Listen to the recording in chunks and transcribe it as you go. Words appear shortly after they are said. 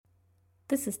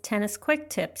This is Tennis Quick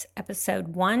Tips, episode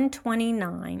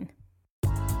 129.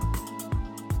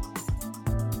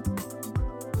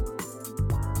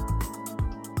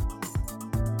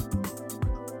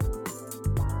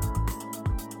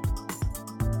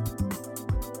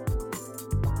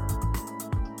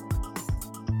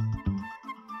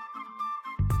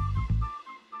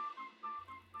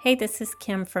 Hey, this is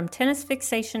Kim from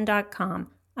TennisFixation.com.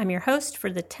 I'm your host for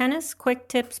the Tennis Quick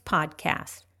Tips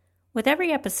podcast. With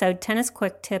every episode, Tennis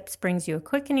Quick Tips brings you a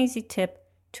quick and easy tip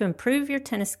to improve your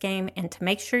tennis game and to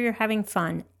make sure you're having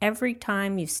fun every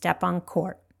time you step on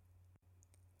court.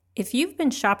 If you've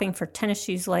been shopping for tennis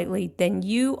shoes lately, then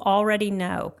you already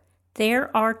know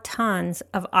there are tons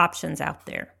of options out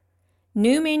there.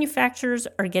 New manufacturers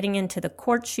are getting into the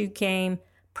court shoe game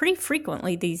pretty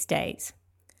frequently these days.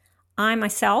 I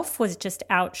myself was just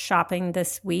out shopping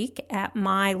this week at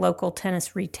my local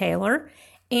tennis retailer,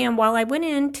 and while I went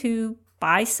in to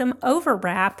buy some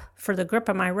overwrap for the grip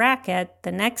of my racket,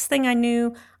 the next thing I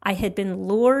knew, I had been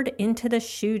lured into the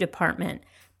shoe department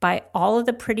by all of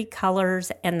the pretty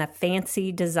colors and the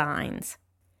fancy designs.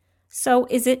 So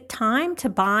is it time to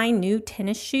buy new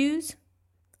tennis shoes?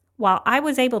 While I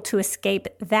was able to escape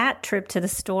that trip to the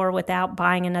store without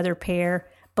buying another pair,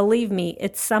 believe me,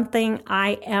 it's something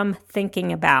I am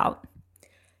thinking about.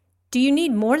 Do you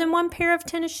need more than one pair of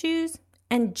tennis shoes?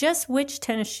 And just which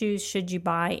tennis shoes should you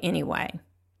buy anyway?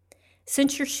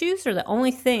 Since your shoes are the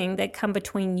only thing that come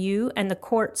between you and the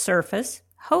court surface,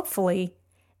 hopefully,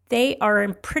 they are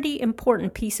a pretty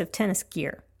important piece of tennis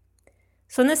gear.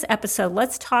 So in this episode,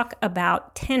 let's talk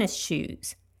about tennis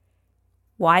shoes,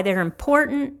 why they're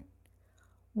important,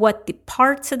 what the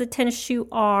parts of the tennis shoe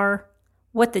are,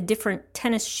 what the different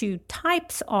tennis shoe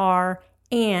types are,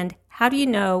 and how do you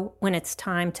know when it's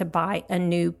time to buy a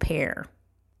new pair?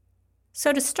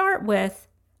 So to start with,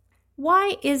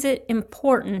 why is it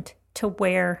important to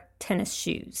wear tennis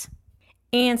shoes?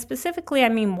 And specifically, I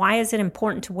mean, why is it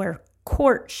important to wear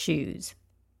court shoes?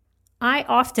 I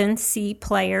often see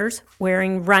players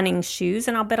wearing running shoes,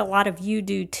 and I'll bet a lot of you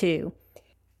do too.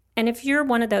 And if you're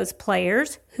one of those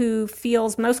players who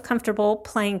feels most comfortable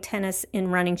playing tennis in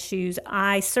running shoes,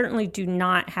 I certainly do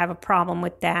not have a problem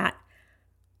with that.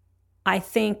 I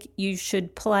think you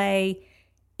should play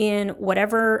in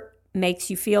whatever makes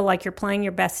you feel like you're playing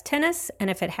your best tennis, and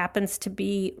if it happens to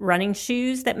be running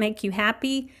shoes that make you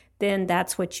happy, then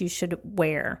that's what you should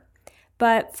wear.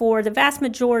 But for the vast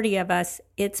majority of us,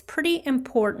 it's pretty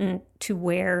important to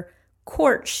wear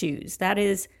court shoes. That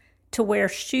is, to wear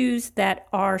shoes that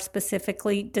are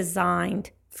specifically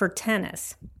designed for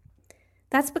tennis.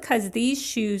 That's because these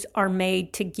shoes are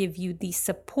made to give you the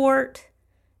support,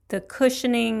 the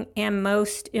cushioning, and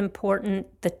most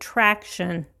important, the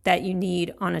traction that you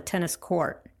need on a tennis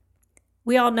court.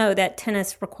 We all know that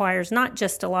tennis requires not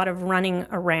just a lot of running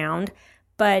around,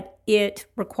 but it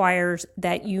requires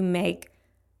that you make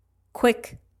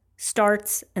quick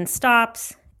starts and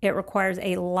stops. It requires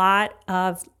a lot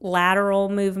of lateral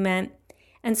movement.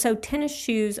 And so tennis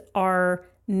shoes are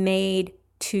made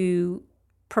to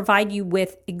provide you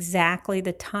with exactly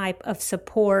the type of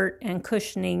support and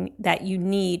cushioning that you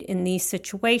need in these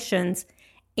situations.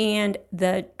 And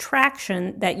the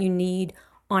traction that you need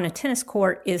on a tennis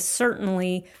court is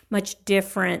certainly much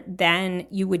different than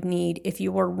you would need if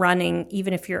you were running,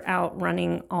 even if you're out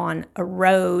running on a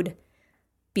road,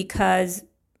 because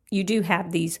you do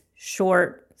have these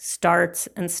short starts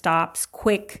and stops,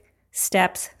 quick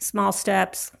steps, small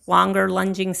steps, longer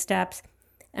lunging steps.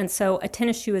 And so a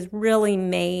tennis shoe is really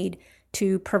made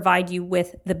to provide you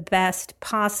with the best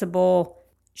possible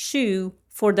shoe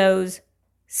for those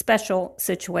special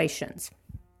situations.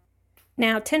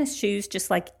 Now, tennis shoes, just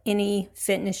like any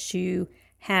fitness shoe,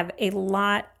 have a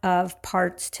lot of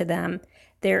parts to them.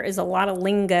 There is a lot of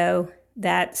lingo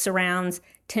that surrounds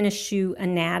tennis shoe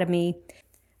anatomy,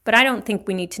 but I don't think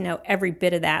we need to know every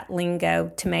bit of that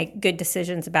lingo to make good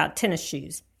decisions about tennis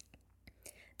shoes.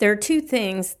 There are two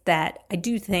things that I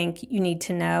do think you need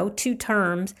to know, two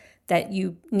terms that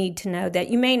you need to know that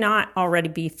you may not already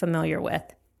be familiar with.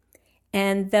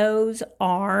 And those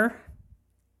are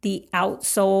the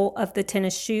outsole of the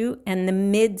tennis shoe and the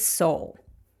midsole.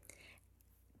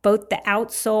 Both the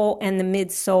outsole and the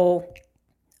midsole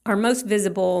are most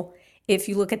visible if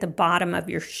you look at the bottom of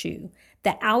your shoe.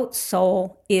 The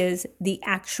outsole is the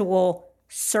actual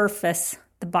surface,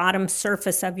 the bottom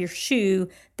surface of your shoe,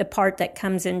 the part that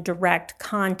comes in direct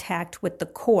contact with the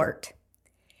court.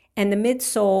 And the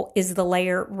midsole is the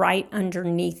layer right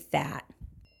underneath that.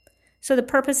 So the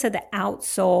purpose of the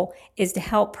outsole is to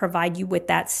help provide you with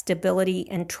that stability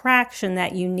and traction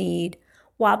that you need,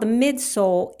 while the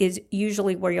midsole is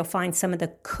usually where you'll find some of the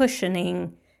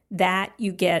cushioning that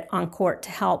you get on court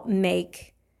to help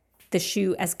make the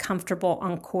shoe as comfortable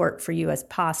on court for you as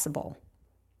possible.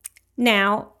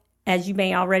 Now, as you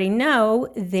may already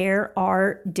know, there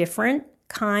are different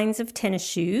kinds of tennis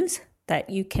shoes that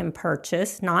you can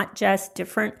purchase, not just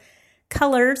different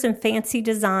colors and fancy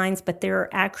designs, but there are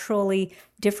actually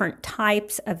different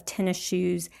types of tennis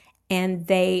shoes, and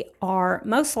they are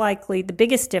most likely the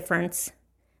biggest difference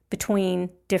between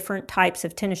different types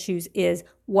of tennis shoes is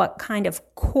what kind of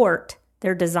court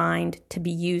they're designed to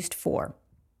be used for.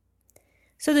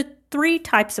 So the three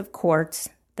types of courts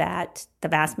that the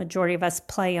vast majority of us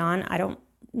play on, I don't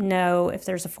know if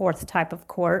there's a fourth type of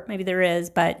court, maybe there is,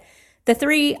 but the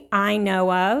three I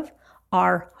know of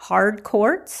are hard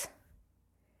courts,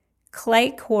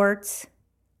 clay courts,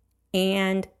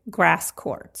 and grass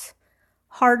courts.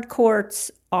 Hard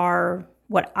courts are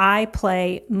what I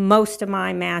play most of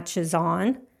my matches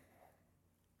on.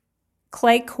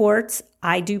 Clay courts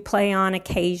I do play on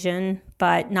occasion,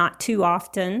 but not too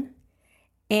often.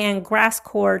 And grass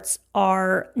courts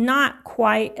are not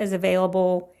quite as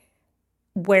available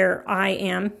where I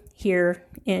am here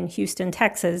in Houston,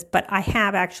 Texas, but I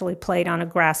have actually played on a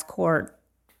grass court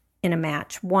in a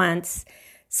match once.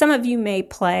 Some of you may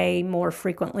play more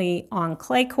frequently on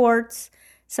clay courts.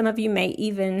 Some of you may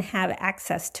even have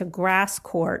access to grass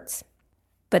courts.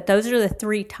 But those are the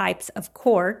three types of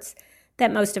courts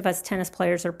that most of us tennis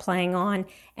players are playing on.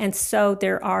 And so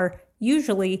there are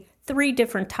usually three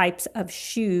different types of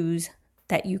shoes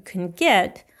that you can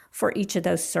get for each of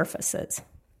those surfaces.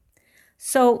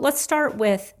 So let's start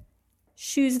with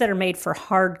shoes that are made for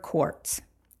hard courts.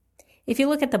 If you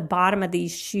look at the bottom of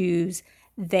these shoes,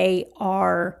 they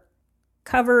are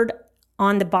covered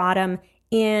on the bottom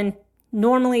in,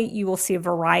 normally you will see a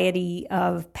variety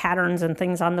of patterns and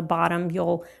things on the bottom.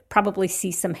 You'll probably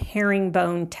see some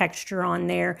herringbone texture on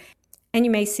there, and you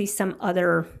may see some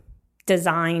other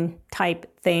design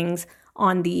type things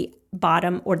on the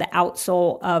bottom or the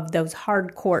outsole of those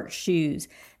hard court shoes.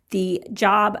 The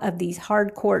job of these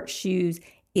hard court shoes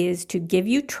is to give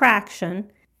you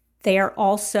traction. They are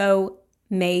also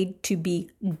made to be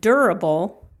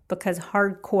durable because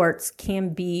hard courts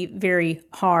can be very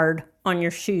hard on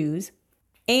your shoes.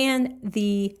 And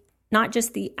not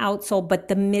just the outsole, but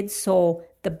the midsole,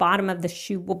 the bottom of the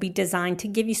shoe will be designed to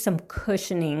give you some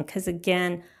cushioning because,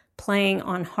 again, playing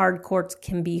on hard courts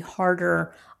can be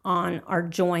harder on our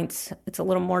joints. It's a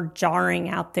little more jarring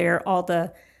out there, all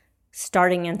the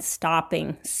starting and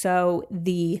stopping. So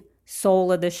the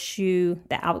sole of the shoe,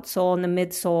 the outsole and the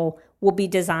midsole will be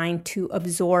designed to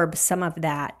absorb some of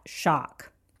that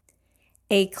shock.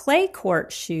 A clay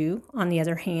court shoe, on the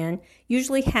other hand,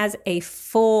 usually has a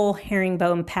full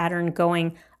herringbone pattern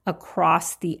going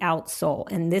across the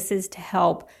outsole, and this is to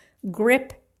help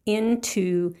grip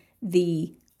into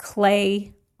the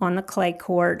clay on the clay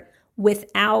court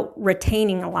without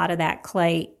retaining a lot of that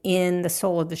clay in the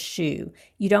sole of the shoe.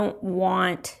 You don't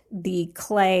want the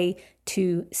clay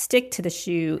to stick to the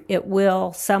shoe. It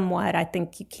will somewhat. I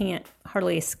think you can't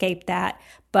hardly escape that,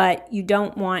 but you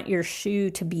don't want your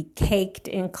shoe to be caked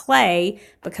in clay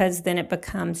because then it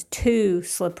becomes too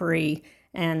slippery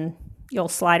and you'll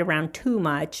slide around too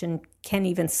much and can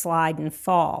even slide and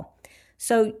fall.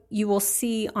 So you will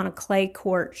see on a clay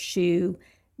court shoe,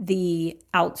 the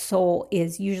outsole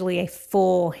is usually a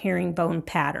full herringbone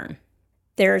pattern.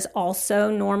 There's also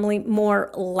normally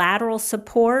more lateral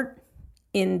support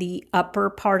in the upper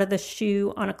part of the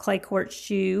shoe on a clay court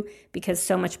shoe because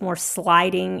so much more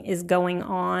sliding is going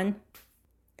on.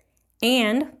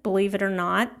 And believe it or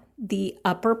not, the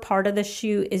upper part of the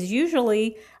shoe is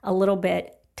usually a little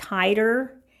bit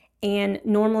tighter and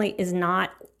normally is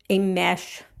not a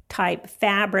mesh type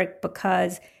fabric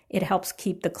because it helps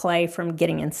keep the clay from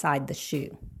getting inside the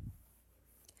shoe.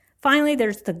 Finally,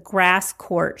 there's the grass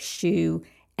court shoe,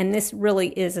 and this really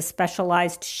is a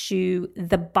specialized shoe.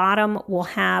 The bottom will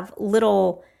have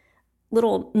little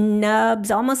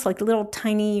nubs, almost like little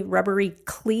tiny rubbery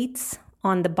cleats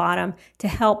on the bottom to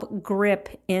help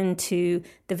grip into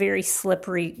the very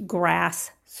slippery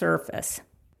grass surface.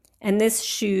 And this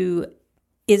shoe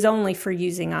is only for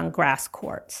using on grass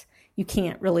courts. You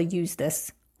can't really use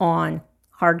this on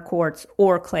hard courts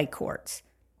or clay courts.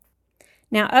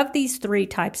 Now, of these three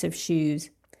types of shoes,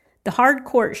 the hard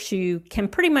court shoe can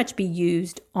pretty much be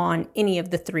used on any of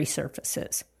the three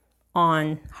surfaces,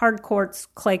 on hard courts,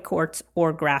 clay courts,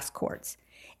 or grass courts.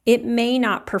 It may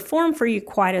not perform for you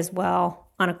quite as well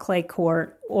on a clay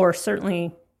court, or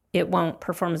certainly it won't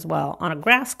perform as well on a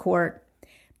grass court,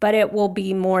 but it will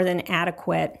be more than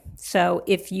adequate. So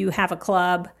if you have a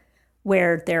club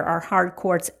where there are hard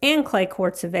courts and clay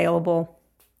courts available,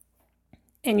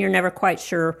 and you're never quite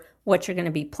sure what you're going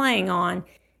to be playing on,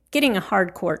 getting a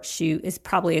hard court shoe is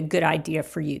probably a good idea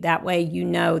for you. That way you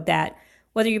know that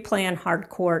whether you play on hard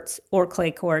courts or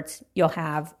clay courts, you'll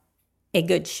have a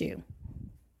good shoe.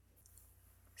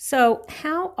 So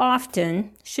how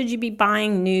often should you be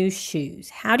buying new shoes?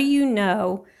 How do you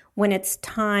know when it's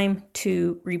time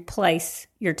to replace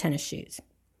your tennis shoes?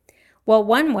 Well,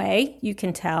 one way you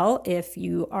can tell if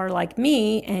you are like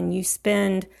me and you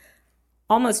spend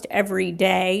almost every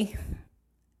day,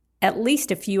 at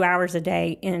least a few hours a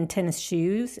day in tennis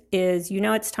shoes, is you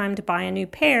know it's time to buy a new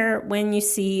pair when you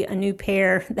see a new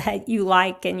pair that you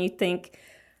like and you think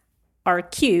are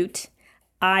cute.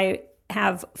 I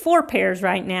have 4 pairs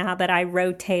right now that I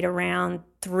rotate around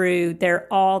through.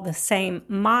 They're all the same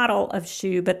model of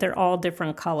shoe, but they're all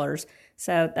different colors.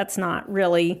 So that's not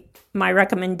really my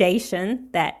recommendation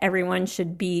that everyone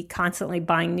should be constantly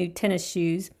buying new tennis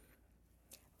shoes.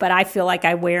 But I feel like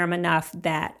I wear them enough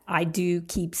that I do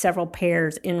keep several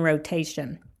pairs in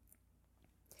rotation.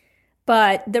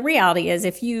 But the reality is,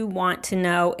 if you want to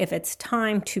know if it's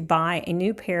time to buy a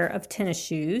new pair of tennis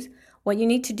shoes, what you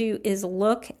need to do is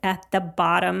look at the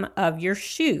bottom of your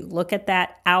shoe. Look at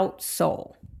that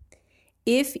outsole.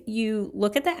 If you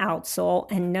look at the outsole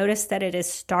and notice that it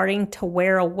is starting to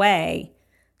wear away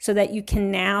so that you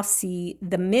can now see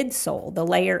the midsole, the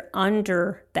layer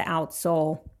under the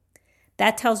outsole,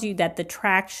 that tells you that the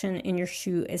traction in your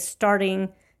shoe is starting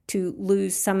to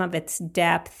lose some of its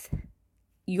depth.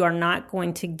 You are not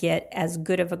going to get as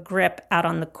good of a grip out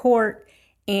on the court,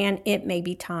 and it may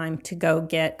be time to go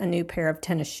get a new pair of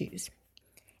tennis shoes.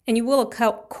 And you will,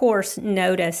 of course,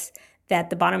 notice that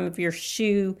the bottom of your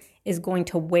shoe is going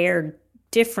to wear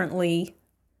differently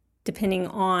depending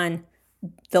on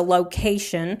the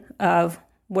location of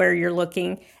where you're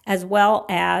looking, as well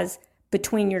as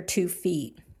between your 2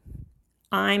 feet.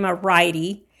 I'm a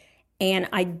righty, and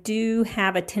I do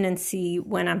have a tendency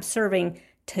when I'm serving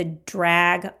to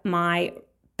drag my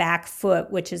back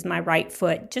foot, which is my right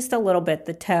foot, just a little bit,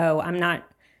 the toe. I'm not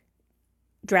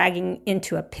dragging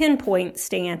into a pinpoint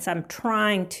stance. I'm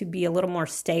trying to be a little more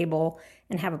stable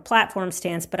and have a platform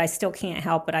stance, but I still can't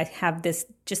help it. I have this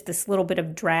little bit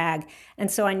of drag.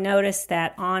 And so I noticed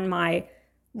that on my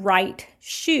right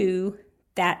shoe,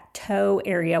 that toe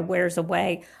area wears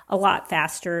away a lot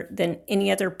faster than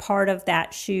any other part of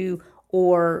that shoe,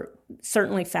 or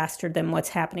certainly faster than what's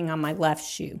happening on my left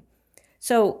shoe.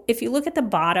 So if you look at the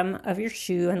bottom of your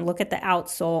shoe and look at the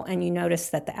outsole and you notice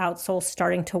that the outsole is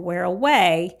starting to wear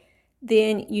away,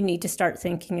 then you need to start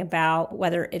thinking about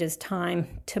whether it is time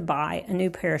to buy a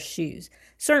new pair of shoes.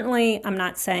 Certainly, I'm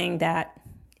not saying that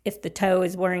if the toe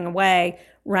is wearing away,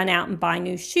 run out and buy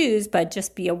new shoes, but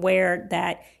just be aware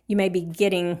that you may be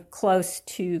getting close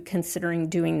to considering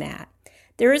doing that.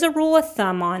 There is a rule of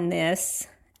thumb on this,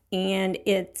 and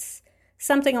it's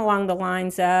something along the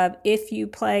lines of if you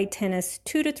play tennis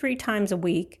 2 to 3 times a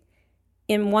week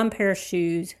in one pair of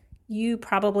shoes, you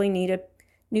probably need a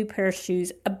new pair of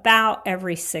shoes about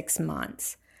every 6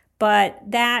 months. But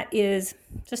that is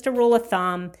just a rule of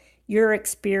thumb. Your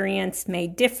experience may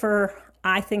differ.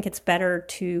 I think it's better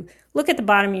to look at the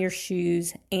bottom of your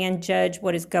shoes and judge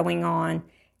what is going on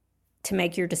to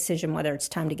make your decision whether it's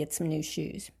time to get some new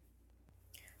shoes.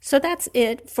 So that's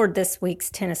it for this week's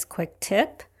Tennis Quick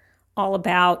Tip, all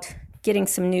about getting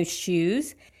some new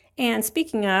shoes. And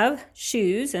speaking of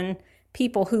shoes and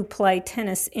people who play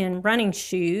tennis in running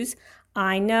shoes,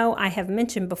 I know I have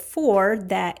mentioned before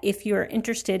that if you're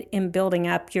interested in building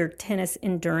up your tennis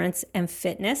endurance and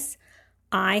fitness,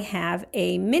 I have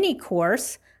a mini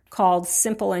course called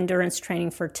Simple Endurance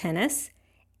Training for Tennis.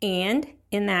 And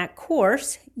in that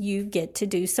course, you get to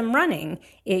do some running.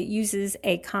 It uses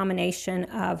a combination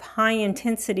of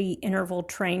high-intensity interval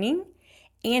training,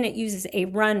 and it uses a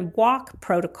run-walk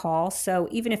protocol. So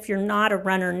even if you're not a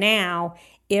runner now,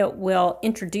 it will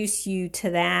introduce you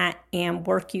to that and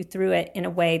work you through it in a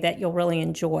way that you'll really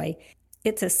enjoy.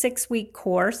 It's a 6-week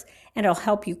course, and it'll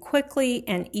help you quickly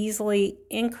and easily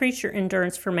increase your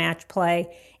endurance for match play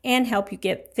and help you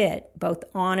get fit both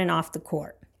on and off the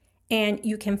court. And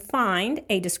you can find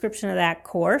a description of that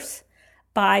course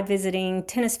by visiting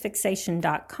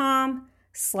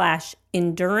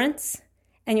tennisfixation.com/endurance,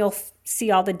 and you'll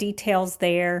see all the details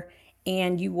there,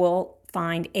 and you will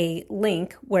find a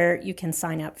link where you can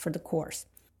sign up for the course.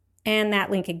 And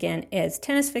that link again is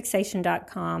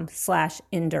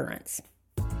tennisfixation.com/endurance.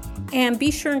 And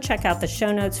be sure and check out the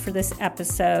show notes for this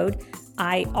episode.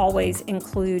 I always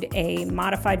include a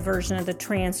modified version of the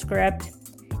transcript,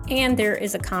 and there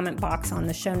is a comment box on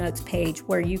the show notes page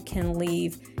where you can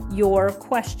leave your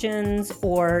questions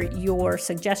or your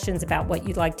suggestions about what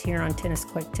you'd like to hear on Tennis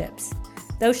Quick Tips.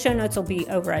 Those show notes will be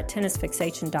over at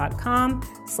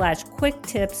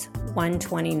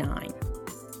tennisfixation.com/quicktips129.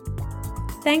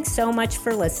 Thanks so much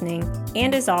for listening,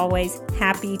 and as always,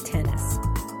 happy tennis.